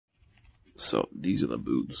So these are the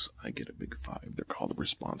boots. I get a big 5. They're called the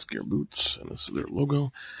Response Gear boots, and this is their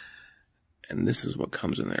logo. And this is what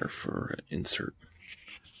comes in there for an insert.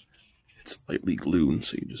 It's lightly glued,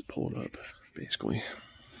 so you just pull it up, basically.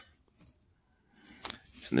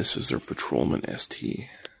 And this is their Patrolman ST.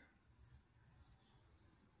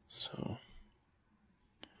 So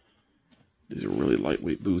these are really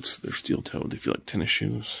lightweight boots. They're steel-toed. They feel like tennis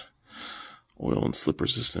shoes. Oil and slip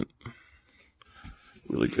resistant.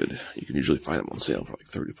 Really good. You can usually find them on sale for like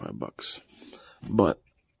 $35. But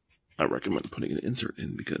I recommend putting an insert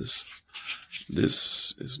in because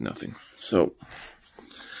this is nothing. So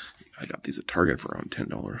I got these at Target for around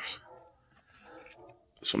 $10.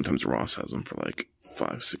 Sometimes Ross has them for like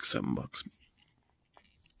 $5, $6,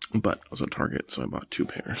 $7. But I was at Target, so I bought 2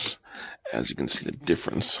 pairs. As you can see the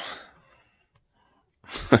difference.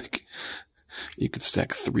 Like, you could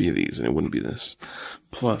stack 3 of these and it wouldn't be this.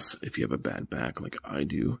 Plus, if you have a bad back like I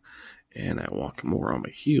do, and I walk more on my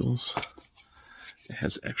heels, it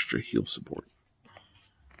has extra heel support.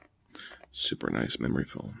 Super nice memory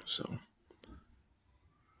foam. So,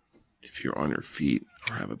 if you're on your feet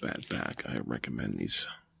or have a bad back, I recommend these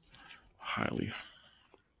highly.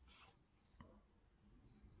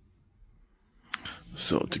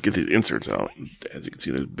 So, to get these inserts out, as you can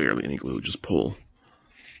see, there's barely any glue. Just pull.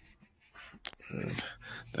 And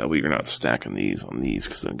that way you're not stacking these on these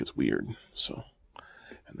because then it gets weird. So,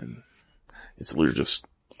 and then it's literally just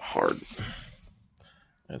hard,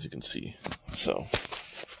 as you can see. So,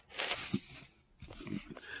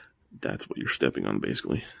 that's what you're stepping on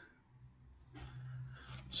basically.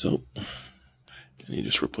 So, and you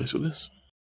just replace with this.